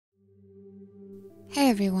Hey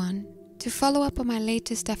everyone, to follow up on my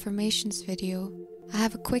latest affirmations video, I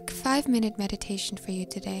have a quick 5-minute meditation for you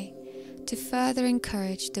today to further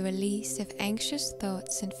encourage the release of anxious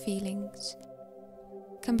thoughts and feelings.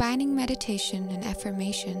 Combining meditation and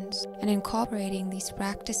affirmations and incorporating these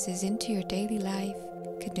practices into your daily life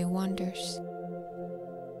can do wonders.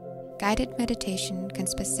 Guided meditation can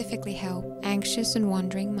specifically help anxious and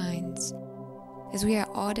wandering minds, as we are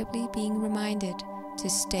audibly being reminded to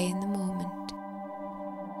stay in the moment.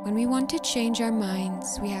 When we want to change our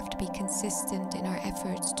minds, we have to be consistent in our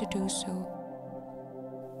efforts to do so.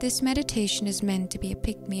 This meditation is meant to be a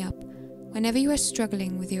pick-me-up whenever you are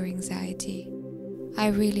struggling with your anxiety. I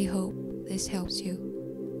really hope this helps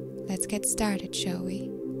you. Let's get started, shall we?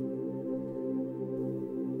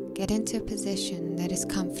 Get into a position that is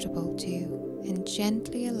comfortable to you and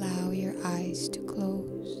gently allow your eyes to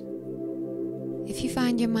close. If you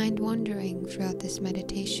find your mind wandering throughout this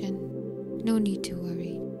meditation, no need to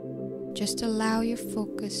worry. Just allow your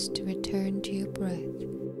focus to return to your breath,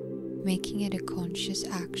 making it a conscious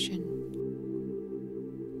action.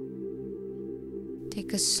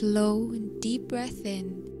 Take a slow and deep breath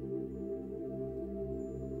in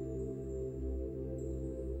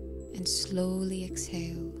and slowly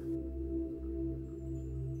exhale.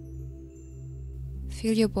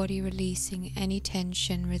 Feel your body releasing any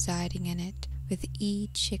tension residing in it with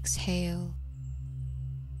each exhale.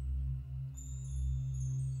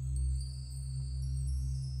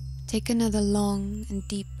 Take another long and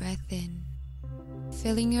deep breath in,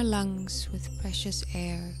 filling your lungs with precious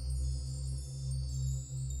air.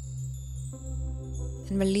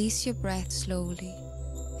 And release your breath slowly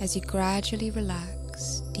as you gradually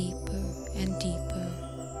relax deeper and deeper.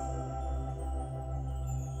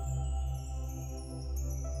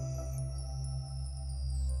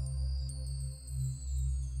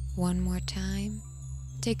 One more time,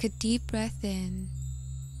 take a deep breath in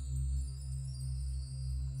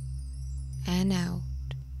and out,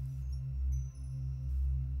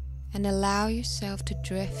 and allow yourself to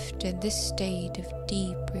drift in this state of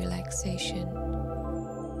deep relaxation.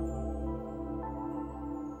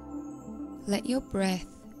 Let your breath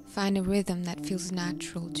find a rhythm that feels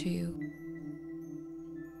natural to you.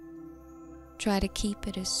 Try to keep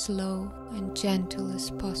it as slow and gentle as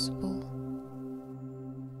possible.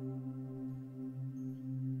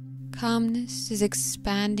 Calmness is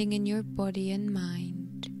expanding in your body and mind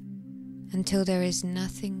until there is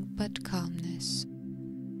nothing but calmness.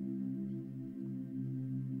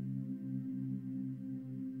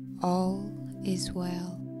 All is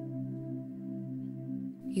well.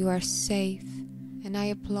 You are safe, and I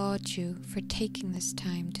applaud you for taking this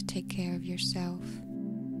time to take care of yourself.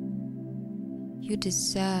 You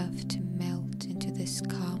deserve to melt into this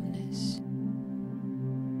calmness.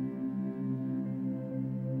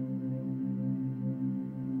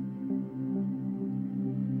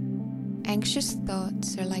 Anxious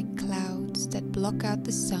thoughts are like clouds that block out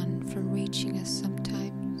the sun from reaching us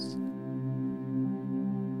sometimes.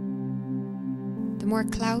 The more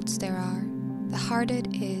clouds there are, the harder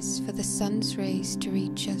it is for the sun's rays to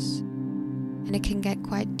reach us, and it can get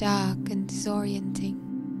quite dark and disorienting.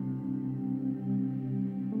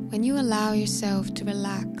 When you allow yourself to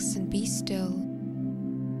relax and be still,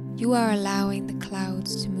 you are allowing the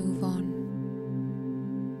clouds to move on.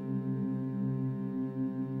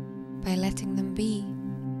 By letting them be,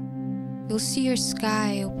 you'll see your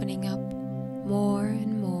sky opening up more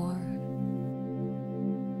and more.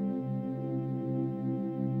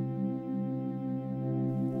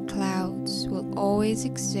 Clouds will always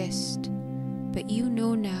exist, but you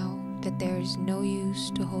know now that there is no use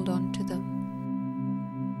to hold on to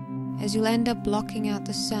them, as you'll end up blocking out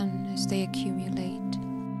the sun as they accumulate.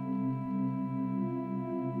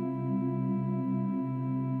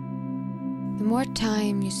 The more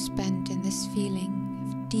time you spend in this feeling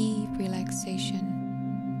of deep relaxation,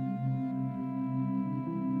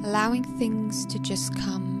 allowing things to just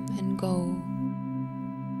come and go,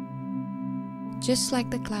 just like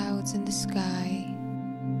the clouds in the sky,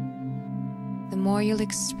 the more you'll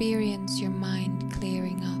experience your mind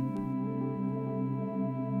clearing up.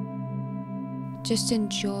 Just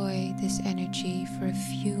enjoy this energy for a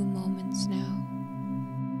few moments now.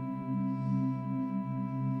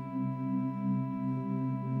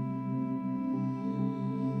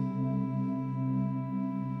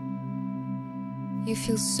 You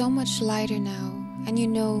feel so much lighter now, and you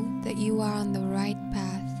know that you are on the right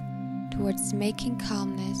path towards making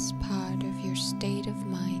calmness part of your state of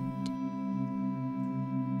mind.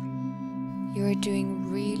 You are doing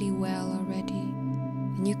really well already,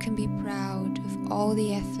 and you can be proud of all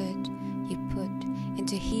the effort you put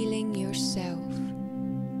into healing yourself.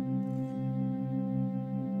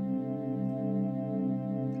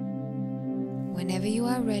 Whenever you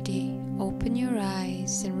are ready, open your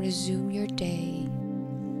eyes and resume your day,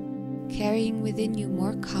 carrying within you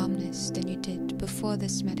more calmness than you did before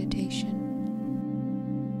this meditation.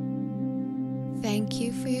 Thank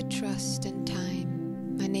you for your trust and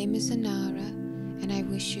time. My name is Anara, and I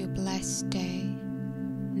wish you a blessed day.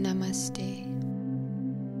 Namaste.